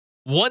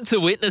Want to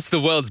witness the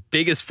world's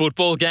biggest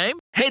football game?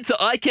 Head to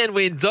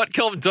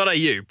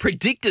iCanWin.com.au,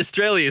 predict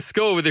Australia's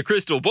score with a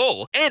crystal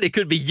ball, and it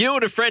could be you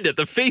and a friend at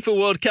the FIFA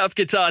World Cup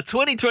Qatar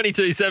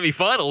 2022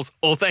 semi-finals,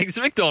 all thanks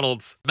to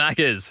McDonald's.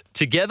 Maccas,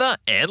 together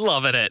and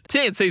loving it.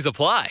 TNCs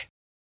apply.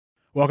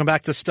 Welcome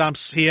back to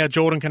Stumps here.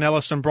 Jordan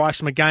Canellis and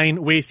Bryce McGain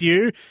with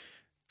you.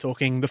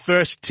 Talking the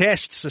first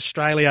tests.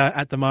 Australia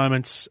at the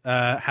moment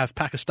have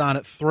Pakistan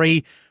at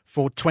 3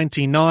 for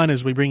 29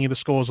 as we bring you the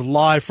scores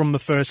live from the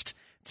first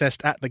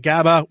test at the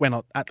Gabba. We're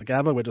not at the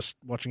Gabba, we're just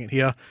watching it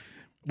here.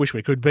 Wish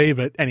we could be,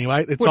 but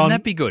anyway, it's Wouldn't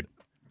that be good?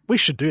 We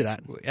should do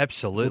that.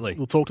 Absolutely.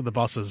 We'll talk to the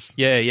bosses.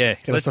 Yeah.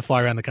 Get us to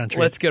fly around the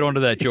country. Let's get on to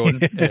that,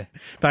 Jordan. Yeah.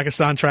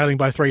 Pakistan trailing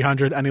by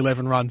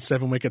 311 runs,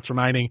 7 wickets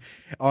remaining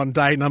on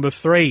day number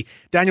 3.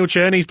 Daniel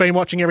Cherney's been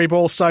watching every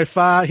ball so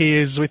far. He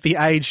is with The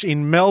Age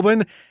in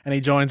Melbourne, and he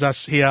joins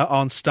us here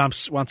on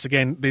Stumps once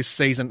again this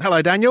season.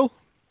 Hello, Daniel.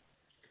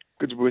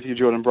 Good to be with you,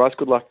 Jordan. Bryce,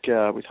 good luck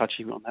with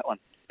Hutchie on that one.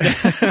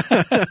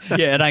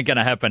 Yeah, it ain't going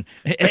to happen.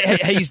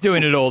 He's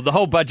doing it all. The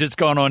whole budget's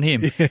gone on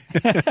him.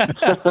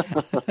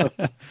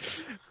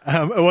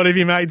 What have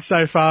you made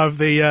so far of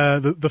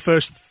the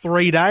first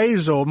 3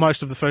 days, or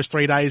most of the first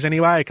 3 days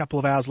anyway? A couple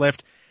of hours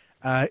left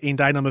in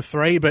day number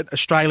 3, but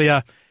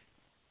Australia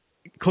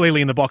clearly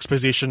in the box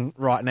position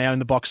right now, in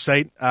the box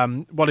seat.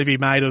 What have you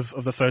made of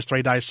the first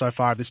 3 days so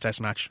far of this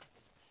Test match?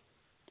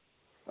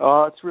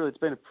 It's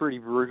been a pretty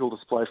brutal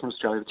display from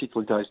Australia,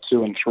 particularly days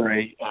 2 and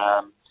 3.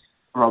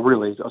 I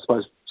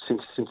suppose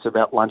since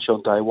about lunch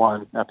on day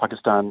 1,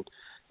 Pakistan,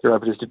 their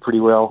openers did pretty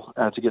well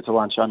to get to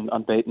lunch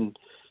unbeaten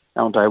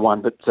on day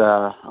 1, but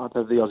the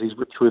Aussies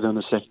ripped through them in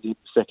the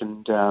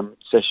second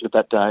session of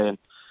that day, and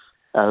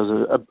there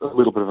was a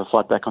little bit of a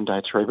fight back on day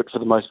 3. But for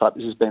the most part,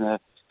 this has been an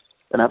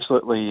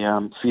absolutely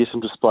fearsome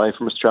display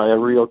from Australia.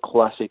 Real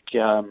classic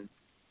Gabba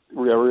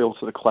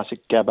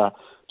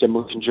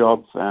demolition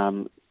job.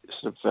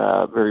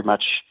 Very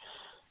much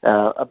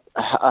a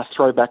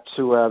throwback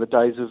to the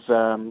days of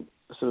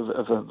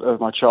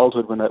my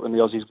childhood when the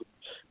Aussies would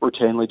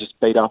routinely just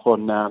beat up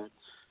on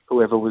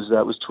whoever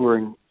was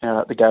touring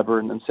the Gabba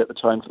and set the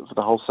tone for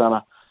the whole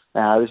summer.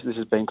 This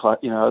has been,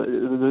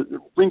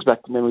 it brings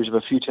back memories of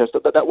a few tests.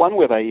 But that one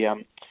where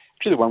actually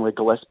the one where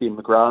Gillespie and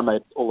McGrath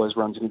made all those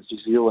runs against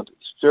New Zealand,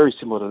 it's very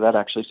similar to that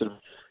actually. Sort of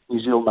New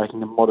Zealand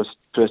making a modest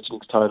first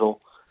innings total,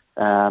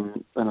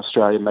 and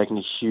Australia making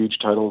a huge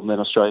total, and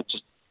then Australia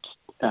just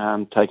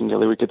taking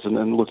early wickets and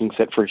then looking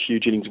set for a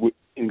huge innings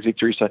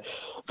victory. So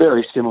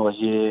very similar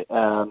here.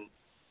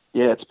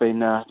 It's been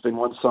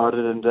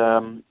one-sided,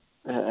 and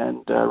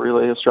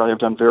really Australia have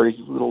done very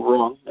little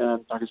wrong,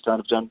 and Pakistan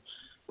have done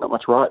not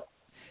much right.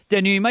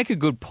 Daniel, you make a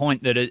good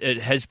point that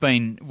it has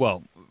been,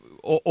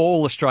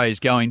 all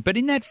Australia's going. But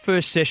in that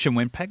first session,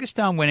 when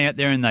Pakistan went out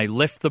there and they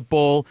left the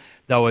ball,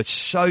 they were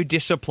so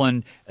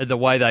disciplined at the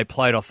way they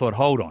played. I thought,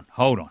 hold on.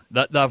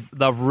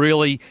 They've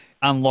really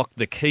unlocked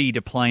the key to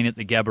playing at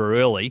the Gabba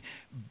early.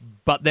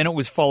 But then it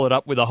was followed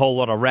up with a whole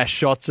lot of rash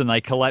shots and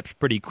they collapsed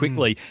pretty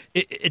quickly.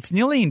 It's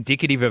nearly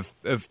indicative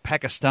of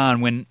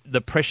Pakistan when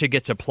the pressure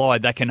gets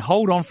applied. They can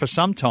hold on for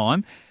some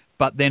time,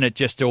 but then it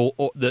just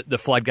the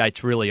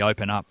floodgates really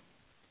open up.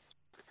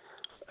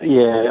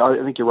 Yeah,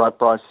 I think you're right,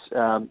 Bryce. They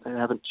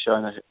haven't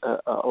shown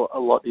a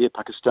lot here,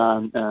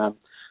 Pakistan.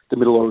 The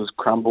middle order has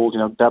crumbled.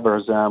 Babar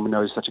Azam, we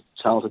know he's such a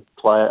talented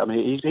player. I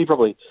mean, he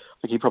probably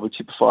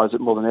typifies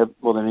it more than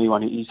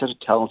anyone. He's such a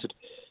talented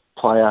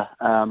player,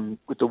 and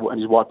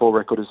his white ball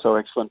record is so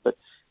excellent, but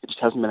it just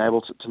hasn't been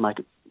able to make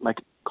it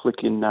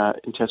click in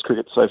Test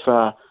cricket so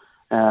far.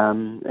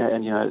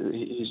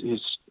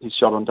 His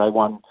shot on day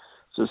 1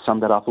 sort of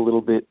summed that up a little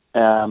bit.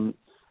 I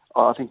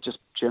think just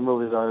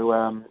generally though,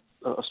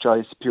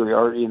 Australia's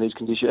superiority in these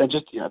conditions, and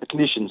just the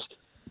conditions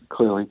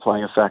clearly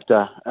playing a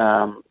factor.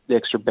 The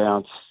extra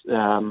bounce,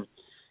 you're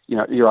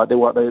right.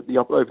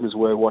 The openers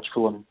were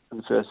watchful in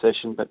the first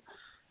session, but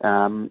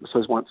I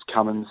suppose once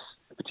Cummins,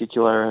 in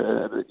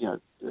particular,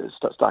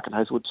 Stark and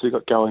Hazelwood too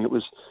got going, it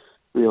was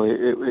really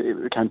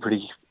it became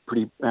pretty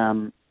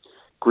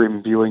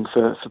grim viewing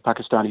for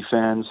Pakistani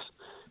fans,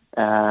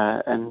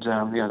 and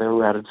they were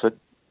routed for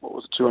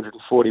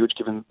 240, which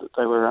given that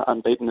they were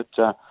unbeaten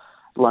at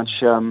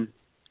lunch.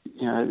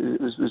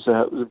 It was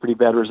a pretty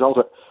bad result.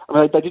 I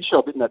mean, they did show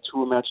a bit in that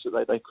tour match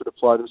that they could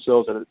apply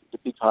themselves at a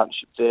big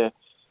partnership there.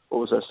 What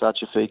was that,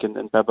 Shafiq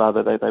and Babar,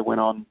 that they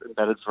went on and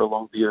batted for a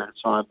long period of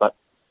time. But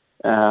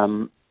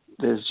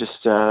there's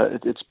just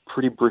it's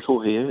pretty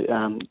brittle here,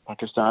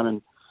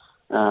 Pakistan,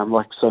 and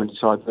like so many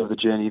sides of the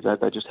journey,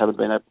 they just haven't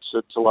been able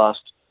to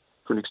last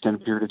for an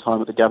extended period of time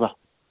at the Gabba.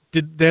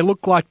 Did there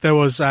look like there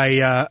was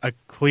a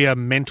clear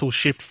mental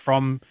shift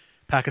from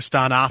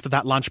Pakistan after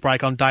that lunch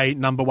break on day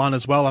number 1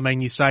 as well? I mean,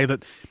 you say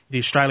that the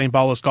Australian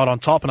bowlers got on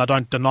top, and I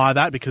don't deny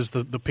that because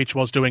the pitch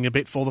was doing a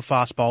bit for the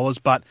fast bowlers.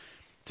 But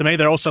to me,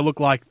 there also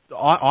looked like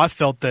I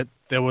felt that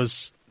there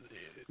was,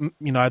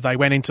 they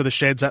went into the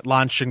sheds at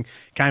lunch and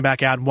came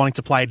back out and wanting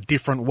to play a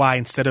different way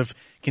instead of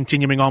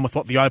continuing on with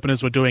what the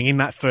openers were doing in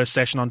that first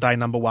session on day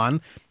number 1.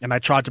 And they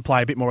tried to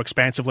play a bit more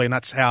expansively, and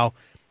that's how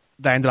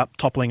they ended up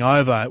toppling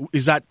over.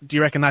 Do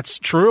you reckon that's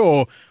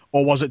true,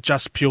 or was it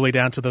just purely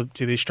down to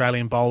the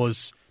Australian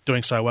bowlers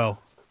doing so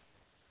well?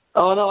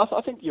 Oh no,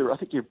 I think you've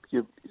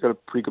got a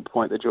pretty good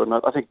point there, Jordan.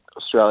 I think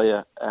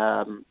Australia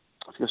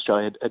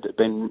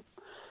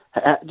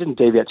didn't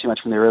deviate too much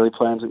from their early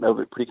plans. I think they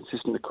were pretty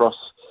consistent across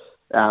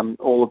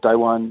all of day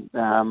one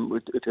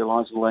with their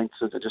lines and lengths.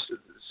 So they just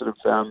sort of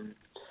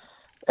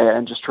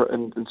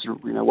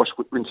watch,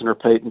 rinse and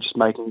repeat, and just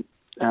making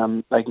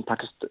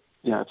Pakistan,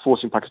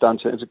 forcing Pakistan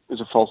to as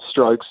a false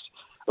strokes,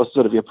 or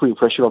sort of putting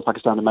pressure on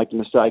Pakistan to make the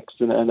mistakes,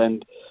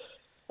 and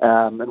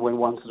when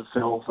one sort of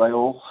fell, they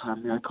all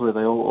clearly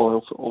they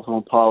all fell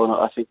on pile. And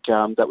I think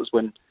that was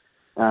when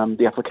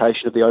the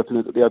application of the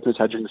opener that the openers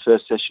had during the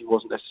first session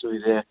wasn't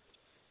necessarily there.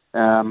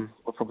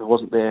 Or probably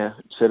wasn't there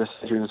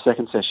during the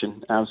second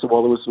session. So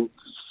while there was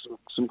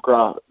some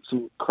craft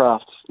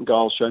and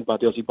guile shown by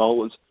the Aussie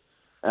bowlers,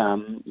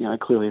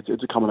 clearly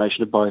it's a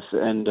combination of both,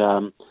 and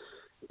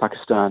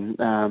Pakistan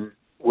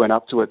went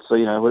up to it.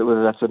 So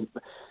whether that's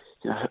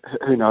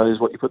who knows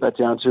what you put that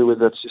down to,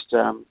 whether it's just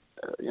a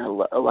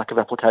lack of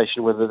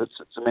application, whether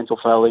it's a mental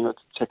failing, or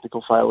it's a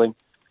technical failing,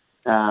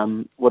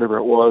 whatever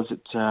it was,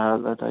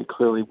 they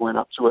clearly went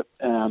up to it.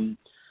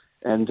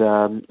 And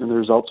the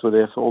results were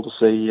there for all to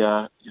see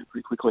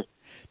pretty quickly.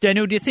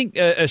 Daniel, do you think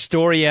a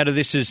story out of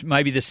this is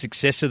maybe the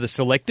success of the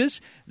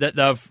selectors, that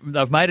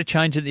they've made a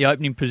change at the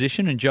opening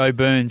position, and Joe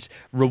Burns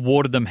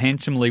rewarded them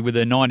handsomely with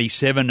a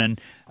 97,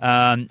 and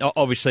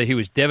obviously he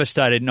was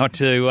devastated not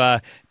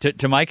to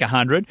make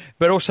 100,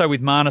 but also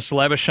with Marnus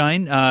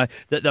Labuschagne,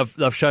 that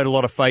they've showed a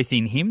lot of faith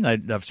in him.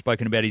 They've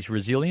spoken about his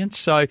resilience.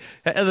 So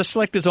are the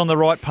selectors on the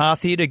right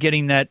path here to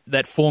getting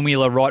that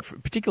formula right,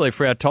 particularly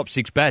for our top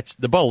six bats?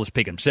 The bowlers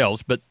pick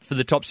themselves, but for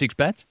the top six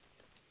bats?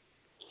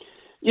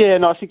 Yeah,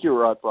 no, I think you're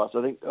right, Bryce.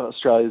 I think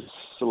Australia's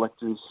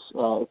selectors,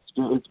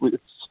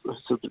 it's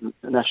sort of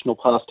a national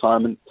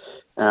pastime,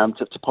 and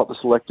to pot the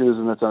selectors,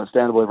 and that's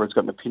understandable. Everyone's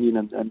got an opinion,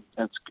 and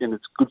it's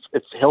good.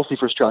 It's healthy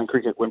for Australian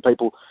cricket when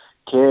people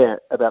care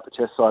about the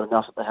Test side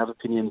enough that they have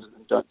opinions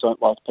and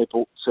don't like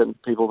certain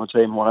people on the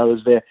team and want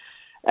others there.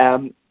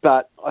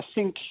 But I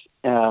think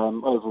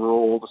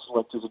overall the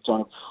selectors have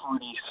done a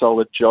pretty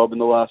solid job in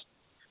the last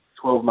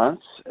 12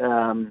 months.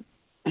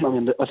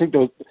 I think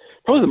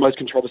probably the most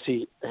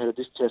controversy ahead of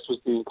this test was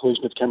the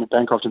inclusion of Cameron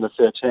Bancroft in the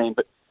 13,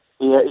 but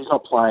he's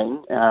not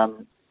playing.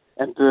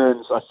 And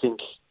Burns, I think,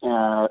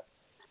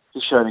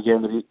 he's shown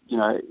again that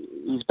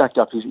he's backed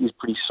up his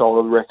pretty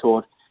solid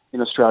record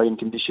in Australian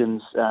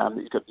conditions.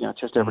 He's got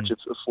test average of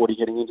 40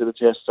 getting into the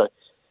test, so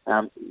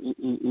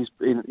he's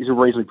a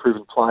reasonably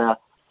proven player.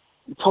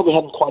 He probably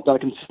hadn't quite done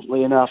it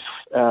consistently enough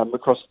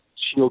across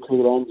Shield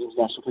cricket and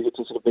international cricket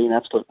to sort of be an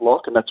absolute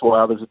lock, and that's why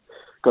others have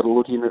got to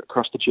look in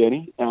across the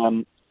journey.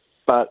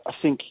 But I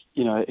think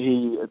he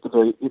at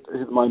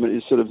the moment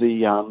is sort of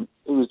he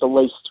was the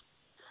least.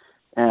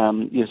 So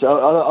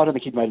I don't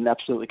think he'd made an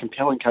absolutely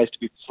compelling case to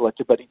be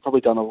selected, but he'd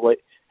probably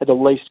had the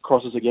least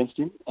crosses against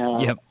him.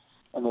 Yep.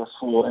 And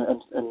therefore,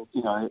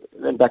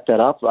 and back that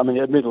up. I mean,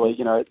 admittedly,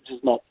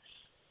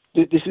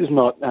 this is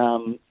not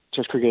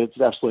Test cricket. It's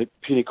an absolute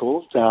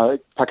pinnacle.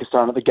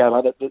 Pakistan at the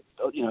Gabba, that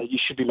you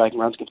should be making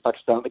runs against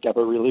Pakistan at the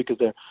Gabba really, because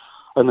they're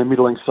on the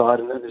middling side,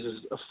 and this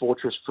is a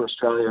fortress for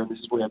Australia, and this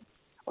is where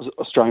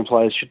Australian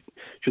players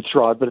should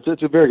thrive. But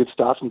it's a very good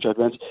start from Joe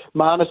Burns.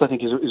 Marnus, I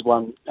think, is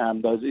one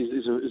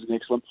is an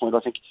excellent point.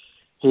 I think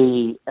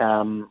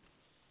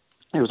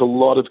there was a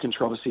lot of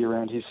controversy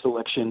around his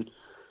selection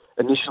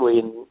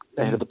initially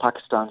ahead of the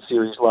Pakistan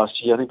series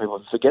last year. I think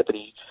people forget that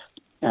he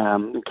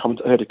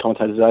heard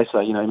commentators today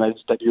say, he made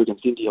his debut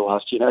against India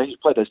last year. He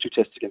played those two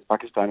tests against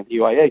Pakistan and the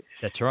UAE.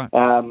 That's right.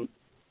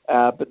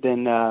 But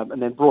then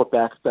brought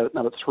back about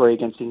number 3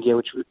 against India,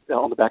 which was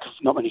on the back of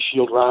not many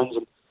Shield runs,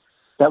 and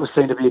that was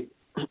seen to be,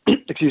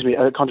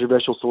 a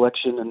controversial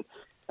selection.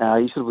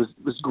 And he sort of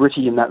was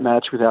gritty in that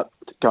match without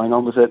going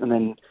on with it. And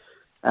then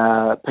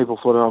people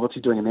thought, what's he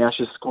doing in the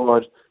Ashes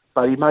squad?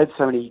 But he made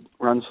so many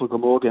runs for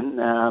Glamorgan,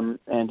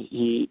 and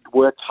he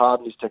worked hard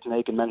in his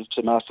technique and managed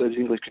to master his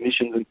English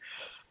conditions,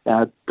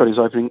 and got his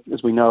opening,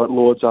 as we know, at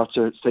Lords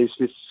after Steve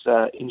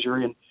Smith's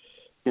injury. And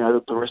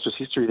the rest was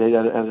history. They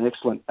had an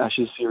excellent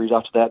Ashes series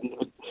after that.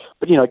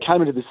 But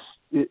came into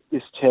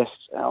this test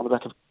on the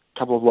back of a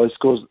couple of low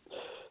scores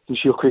in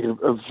Shield cricket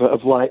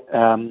of late.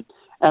 And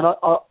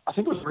I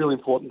think it was really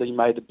important that he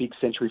made the big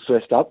century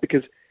first up,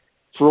 because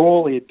for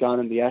all he had done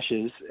in the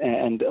Ashes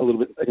and a little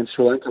bit against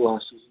Sri Lanka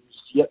last year, he was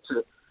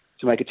yet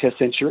to make a test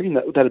century, and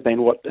that had been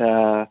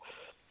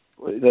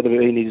that had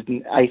been his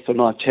 8th or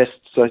 9th test.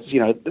 So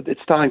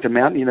it's starting to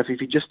mount. If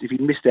he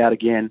missed out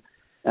again,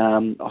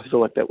 I feel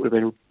like that would have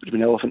been a bit of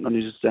an elephant on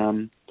his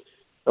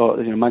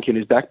monkey on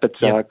his back. But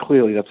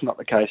clearly that's not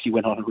the case. He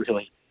went on and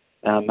really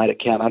made it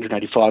count,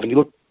 185, and he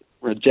looked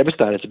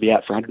devastated to be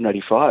out for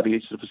 185. He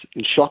sort of was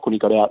in shock when he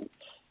got out,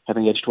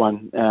 having edged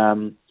one.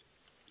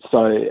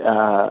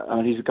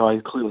 He's a guy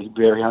who's clearly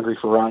very hungry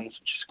for runs,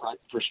 which is great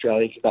for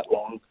Australia for that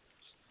long.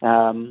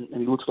 And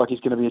he looks like he's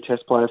going to be a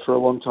test player for a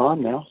long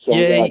time now. So,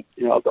 yeah, I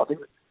think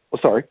Oh,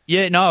 sorry.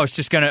 Yeah, no,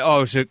 I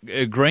was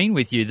agreeing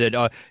with you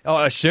that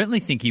I certainly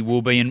think he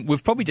will be, and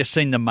we've probably just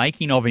seen the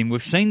making of him.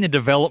 We've seen the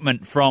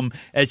development from,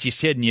 as you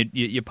said, and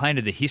you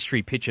painted the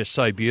history picture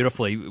so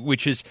beautifully,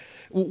 which is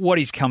what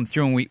he's come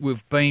through, and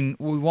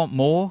we want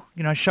more.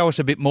 Show us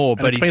a bit more.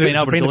 And it's been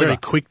a very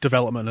quick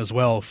development as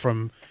well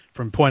from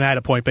point A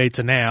to point B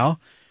to now.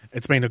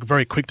 It's been a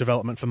very quick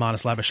development for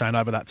Marnus Labuschagne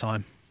over that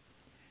time.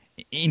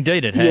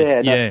 Indeed, it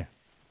has.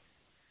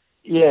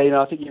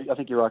 Yeah, I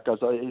think you're right, guys.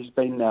 He's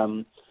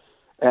been.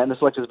 And the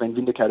selector's been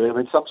vindicated. I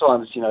mean,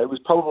 sometimes, it was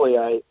probably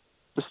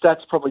the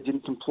stats probably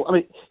didn't comply. I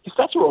mean, his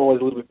stats were always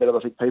a little bit better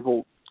than I think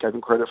people gave him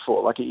credit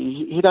for. Like,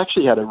 he'd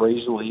actually had he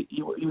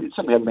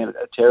certainly hadn't been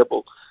a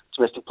terrible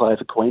domestic player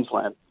for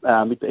Queensland.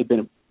 He'd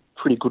been a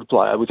pretty good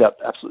player without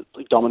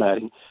absolutely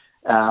dominating.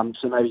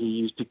 So maybe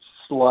he was picked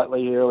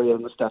slightly earlier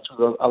than the stats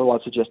would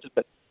otherwise suggested.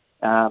 But,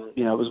 it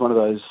was one of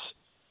those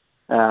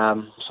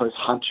sort of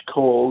hunch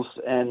calls.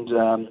 And,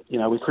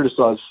 we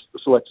criticise the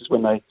selectors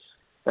when they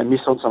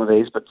miss on some of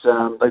these, but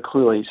they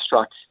clearly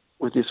struck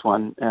with this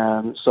one.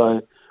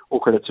 So all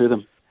credit to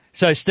them.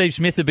 So Steve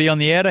Smith would be on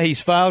the outer. He's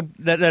failed.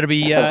 That'd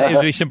be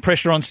it'd be some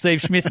pressure on Steve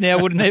Smith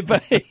now, wouldn't there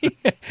be?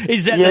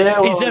 Is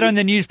that on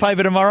the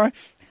newspaper tomorrow?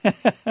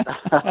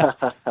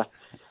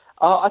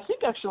 I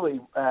think actually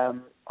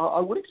I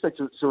would expect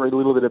to read a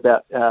little bit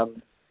about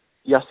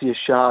Yasir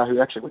Shah, who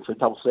actually went for a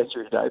double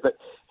century today. But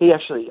I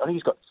think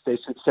he's got Steve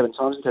Smith 7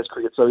 times in Test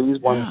cricket, so he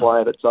is one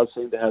player that does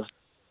seem to have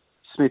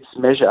Smith's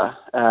measure.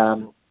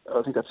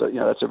 I think that's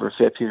over a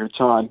fair period of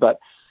time, but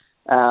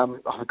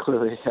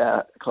clearly,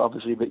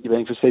 obviously, but you're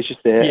being facetious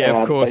there.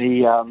 Yeah, of course.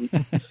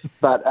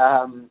 But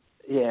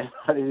it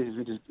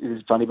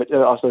is funny. But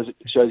I suppose it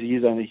shows he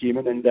is only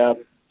human, and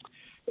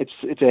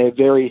it's a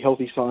very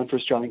healthy sign for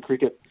Australian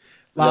cricket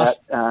that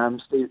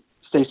Steve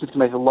Smith can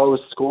make the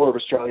lowest score of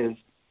Australia's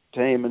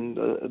team, and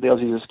the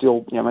Aussies are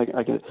still make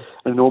an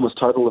enormous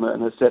total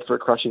and are set for a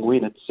crushing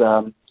win. It's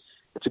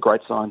a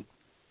great sign.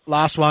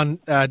 Last one,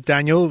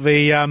 Daniel.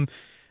 The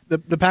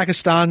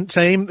Pakistan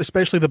team,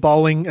 especially the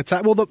bowling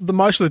attack. Well, the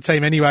most of the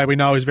team anyway we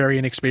know is very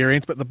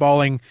inexperienced, but the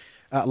bowling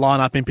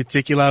lineup in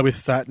particular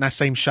with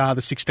Naseem Shah,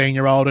 the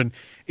 16-year-old, and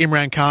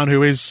Imran Khan,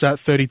 who is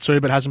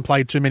 32 but hasn't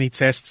played too many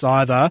tests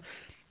either.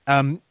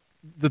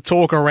 The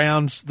talk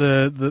around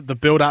the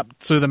build-up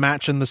to the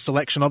match and the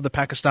selection of the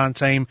Pakistan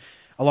team,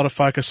 a lot of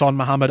focus on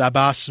Mohammad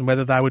Abbas and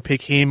whether they would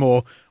pick him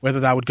or whether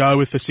they would go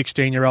with the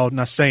 16-year-old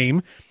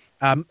Naseem.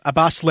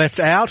 Abbas left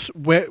out.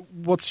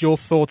 What's your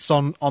thoughts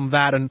on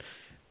that? And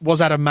was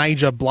that a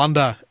major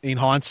blunder in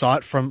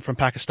hindsight from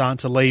Pakistan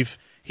to leave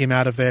him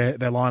out of their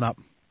lineup?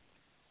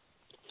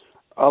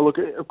 Look,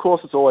 of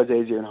course, it's always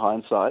easier in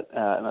hindsight,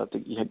 and I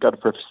think you've got to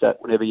preface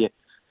that whenever you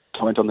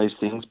comment on these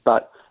things.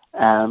 But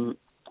to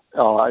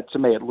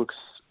me, it looks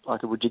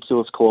like a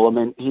ridiculous call. I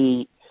mean,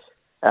 he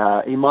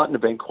mightn't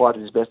have been quite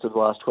at his best over the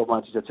last 12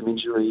 months. He's had some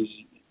injuries.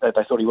 They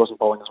thought he wasn't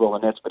bowling as well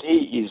in nets, but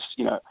he is,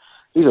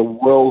 he's a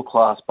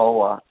world-class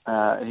bowler.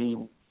 I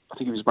think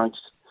he was ranked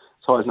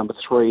as high as number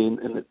 3 in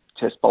the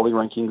Test bowling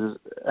rankings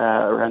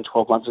around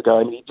 12 months ago.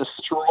 I mean, he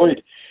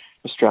destroyed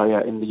Australia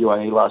in the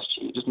UAE last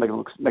year, just make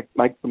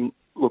them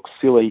look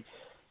silly.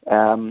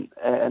 And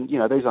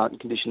these aren't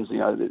conditions.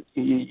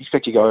 You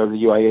expect you go over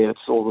the UAE, it's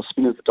all the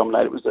spinners that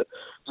dominate. It was a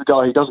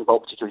guy who doesn't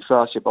bowl particularly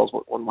fast. He bowls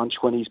on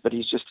 120s, but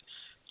he's just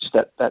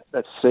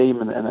that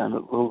seam and a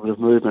little bit of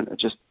movement,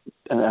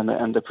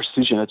 and the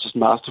precision. It's just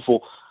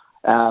masterful.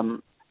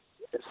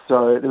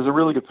 So there was a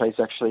really good piece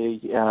actually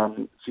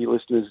for your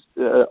listeners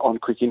on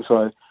Quick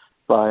Info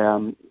by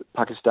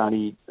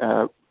Pakistani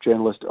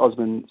journalist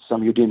Osman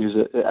Samiuddin, who's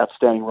an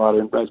outstanding writer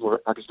and knows more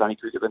about Pakistani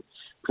cricket than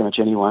pretty much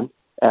anyone.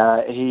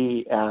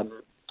 He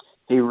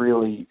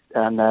really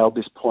nailed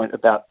this point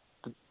about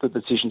the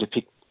decision to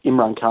pick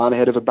Imran Khan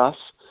ahead of Abbas.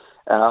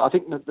 I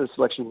think that the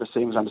selection of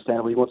Naseem was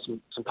understandable. He wants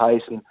some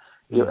pace and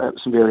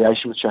some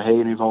variation with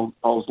Shaheen, who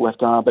bowls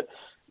left arm, but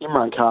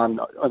Imran Khan,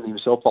 only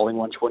himself bowling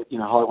 120,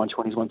 high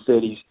 120s,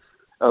 130s,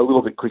 a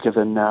little bit quicker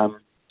than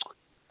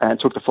and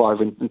took the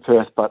 5 in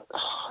Perth. But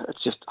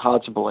it's just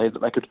hard to believe that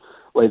they could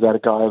leave out a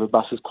guy of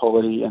Abbas's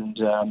quality. And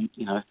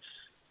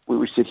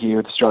we sit here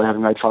with Australia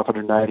having made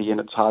 580, and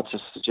it's hard to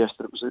suggest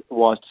that it was a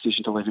wise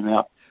decision to leave him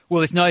out.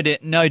 Well, there's no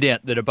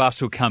doubt that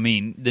Abbas will come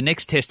in. The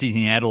next test is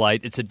in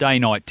Adelaide. It's a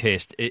day-night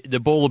test. The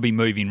ball will be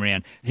moving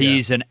around. He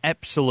is an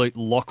absolute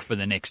lock for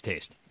the next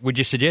test. Would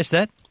you suggest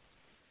that?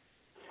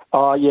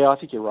 Yeah, I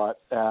think you're right.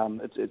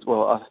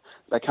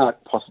 They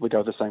can't possibly go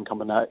with the same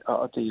combination.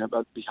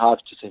 It'd be hard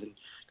to see them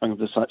going with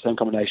the same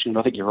combination. And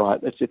I think you're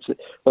right. Those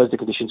are the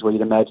conditions where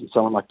you'd imagine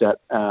someone like that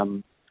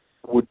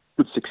would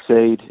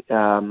succeed.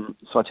 So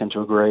I tend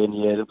to agree. And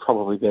yeah, it'd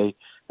probably be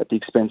at the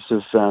expense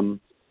of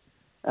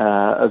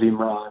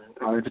Imran.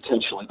 I mean,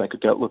 potentially they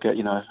could look at.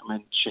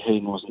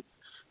 Shaheen wasn't.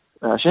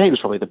 Shaheen was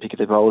probably the pick of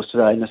their bowlers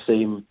today.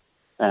 Naseem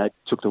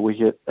took the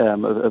wicket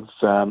of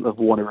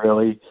Warner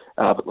early,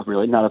 but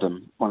really none of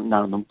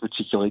them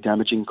particularly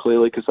damaging,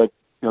 clearly, because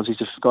he's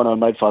just gone on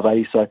and made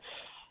 580. So,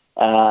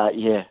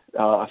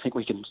 I think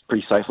we can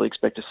pretty safely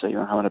expect to see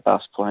Mohammad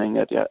Abbas playing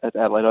at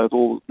Adelaide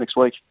Oval next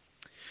week.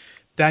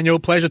 Daniel,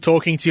 pleasure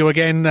talking to you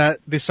again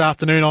this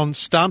afternoon on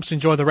Stumps.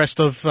 Enjoy the rest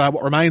of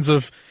what remains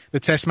of the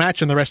Test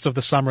match and the rest of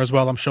the summer as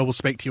well. I'm sure we'll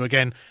speak to you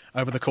again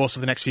over the course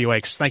of the next few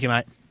weeks. Thank you,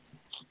 mate.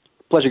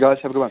 Pleasure, guys.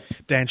 Have a good one.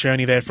 Dan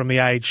Cherney there from The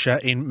Age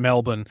in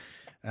Melbourne.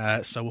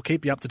 So we'll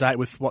keep you up to date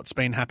with what's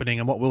been happening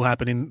and what will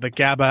happen in the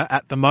Gabba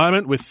at the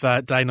moment, with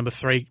day number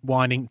 3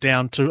 winding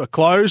down to a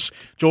close.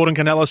 Jordan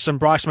Canellis and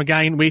Bryce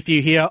McGain with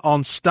you here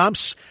on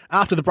Stumps.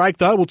 After the break,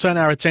 though, we'll turn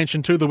our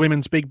attention to the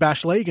Women's Big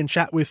Bash League and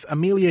chat with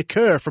Amelia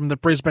Kerr from the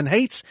Brisbane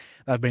Heat.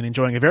 They've been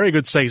enjoying a very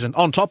good season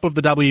on top of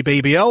the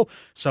WBBL,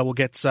 so we'll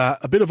get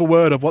a bit of a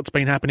word of what's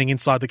been happening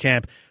inside the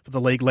camp for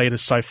the league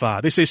leaders so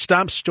far. This is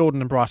Stumps.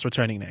 Jordan and Bryce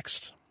returning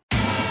next.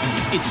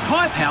 It's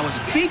Tyre Power's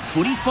Big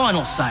Footy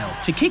Final Sale.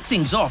 To kick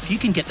things off, you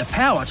can get the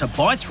power to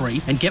buy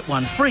 3 and get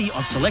 1 free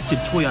on selected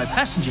Toyo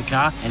passenger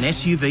car and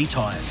SUV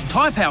tyres.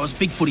 Tyre Power's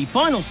Big Footy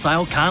Final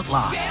Sale can't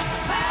last.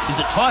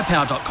 Visit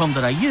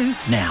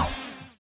tyrepower.com.au now.